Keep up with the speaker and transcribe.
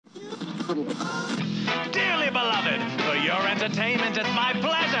Dearly beloved, for your entertainment, it's my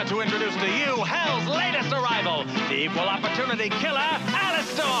pleasure to introduce to you Hell's latest arrival, the equal opportunity killer,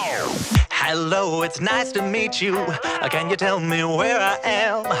 Alistair. Hello, it's nice to meet you. Can you tell me where I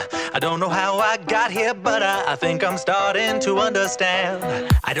am? I don't know how I got here, but I think I'm starting to understand.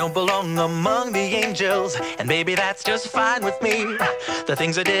 I don't belong among the angels, and maybe that's just fine with me. The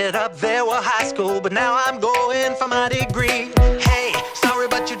things I did up there were high school, but now I'm going for my degree. Hey, sorry,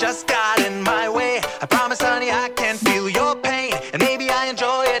 but you just got in my way. I promise, honey, I can feel your pain, and maybe I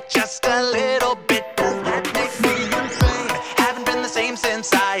enjoy it just a little bit. That makes me insane. Haven't been the same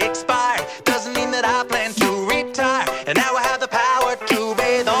since I expired. Doesn't mean that I plan to retire. And now I have the power to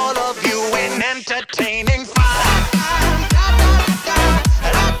bathe all of you in entertaining fire.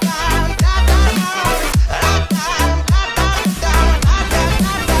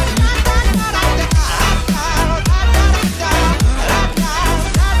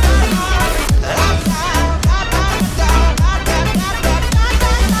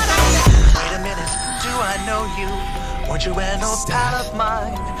 Wait a minute, do I know you? Weren't you an old pal of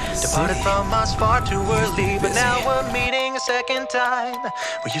mine? Departed from us far too early, but now we're meeting a second time.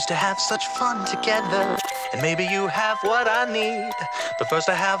 We used to have such fun together, and maybe you have what I need. But first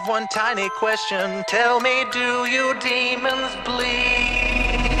I have one tiny question. Tell me, do you demons bleed?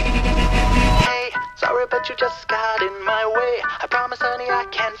 Hey, sorry, but you just got in my way. I promise, honey, I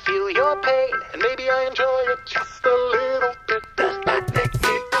can feel your pain, and maybe I enjoy it just a little bit. Does that make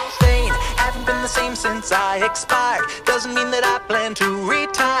me insane? Haven't been the same since I expired. Doesn't mean that I plan to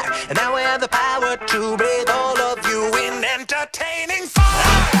retire. And now I have the power to bathe all of you in entertaining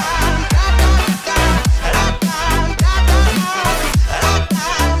fire.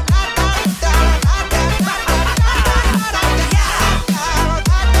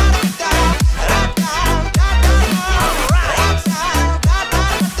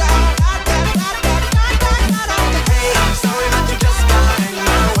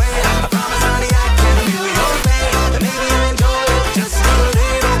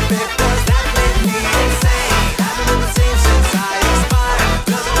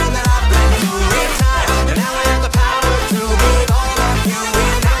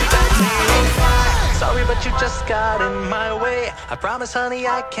 You just got in my way. I promise, honey,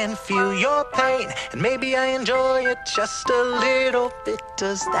 I can feel your pain, and maybe I enjoy it just a little bit.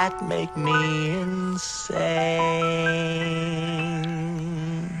 Does that make me insane?